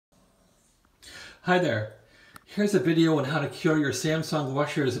Hi there. Here's a video on how to cure your Samsung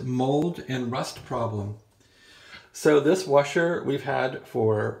washer's mold and rust problem. So this washer we've had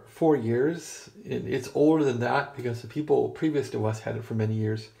for 4 years. It's older than that because the people previous to us had it for many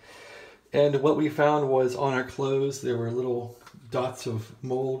years. And what we found was on our clothes there were little dots of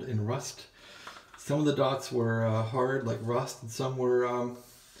mold and rust. Some of the dots were hard like rust, and some were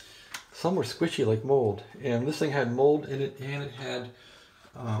squishy like mold. And this thing had mold in it and it had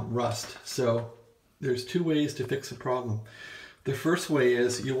rust. So there's two ways to fix the problem. The first way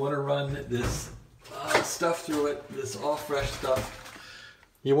is you want to run this stuff through it, this all fresh stuff.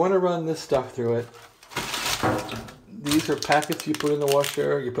 You want to run this stuff through it. These are packets you put in the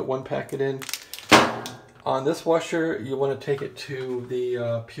washer. You put one packet in. On this washer, you want to take it to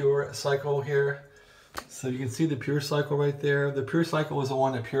the Pure Cycle here. So you can see the Pure Cycle right there. The Pure Cycle is the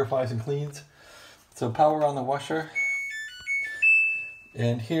one that purifies and cleans. So power on the washer.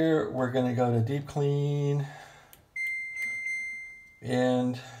 And here we're going to go to Deep Clean.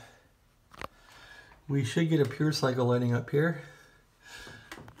 And we should get a Pure Cycle lighting up here.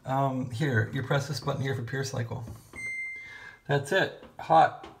 Here, you press this button here for Pure Cycle. That's it,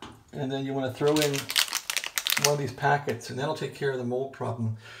 hot. And then you want to throw in one of these packets and that'll take care of the mold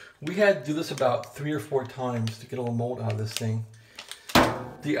problem. We had to do this about 3 or 4 times to get all the mold out of this thing.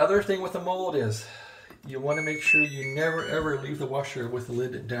 The other thing with the mold is you want to make sure you never ever leave the washer with the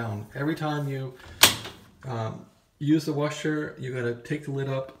lid down. Every time you use the washer, you got to take the lid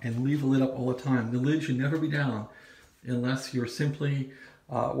up and leave the lid up all the time. The lid should never be down unless you're simply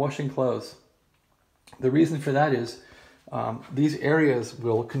washing clothes. The reason for that is these areas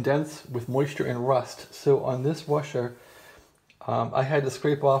will condense with moisture and rust. So on this washer, I had to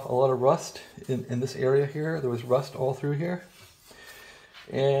scrape off a lot of rust in this area here. There was rust all through here.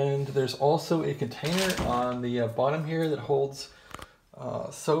 And there's also a container on the bottom here that holds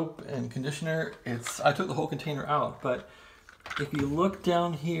soap and conditioner. I took the whole container out, but if you look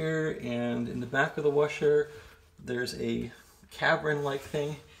down here and in the back of the washer, there's a cavern-like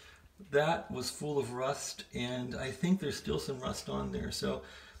thing. That was full of rust, and I think there's still some rust on there. So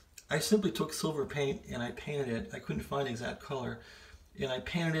I simply took silver paint and I painted it. I couldn't find the exact color. And I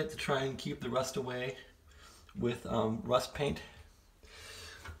painted it to try and keep the rust away with rust paint.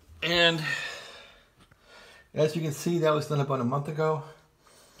 And as you can see, that was done about a month ago.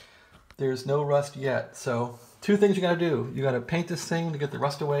 There's no rust yet. So 2 things you gotta do. You gotta paint this thing to get the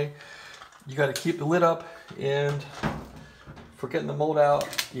rust away. You gotta keep the lid up, and for getting the mold out,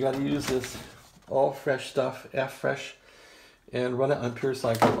 you gotta use this all fresh stuff, F-Fresh, and run it on Pure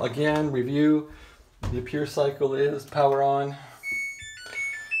Cycle. Again, review, the Pure Cycle is power on.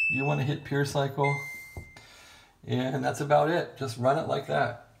 You wanna hit Pure Cycle, and that's about it. Just run it like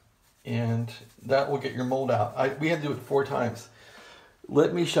that. And that will get your mold out. We had to do it 4 times.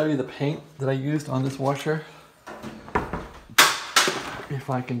 Let me show you the paint that I used on this washer. If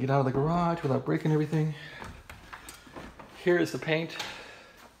I can get out of the garage without breaking everything. Here is the paint.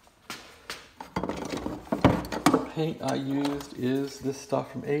 The paint I used is this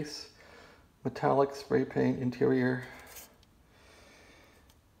stuff from Ace. Metallic spray paint interior.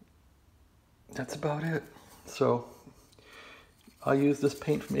 That's about it. So I'll use this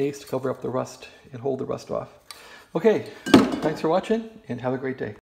paint from Ace to cover up the rust and hold the rust off. Okay, thanks for watching and have a great day.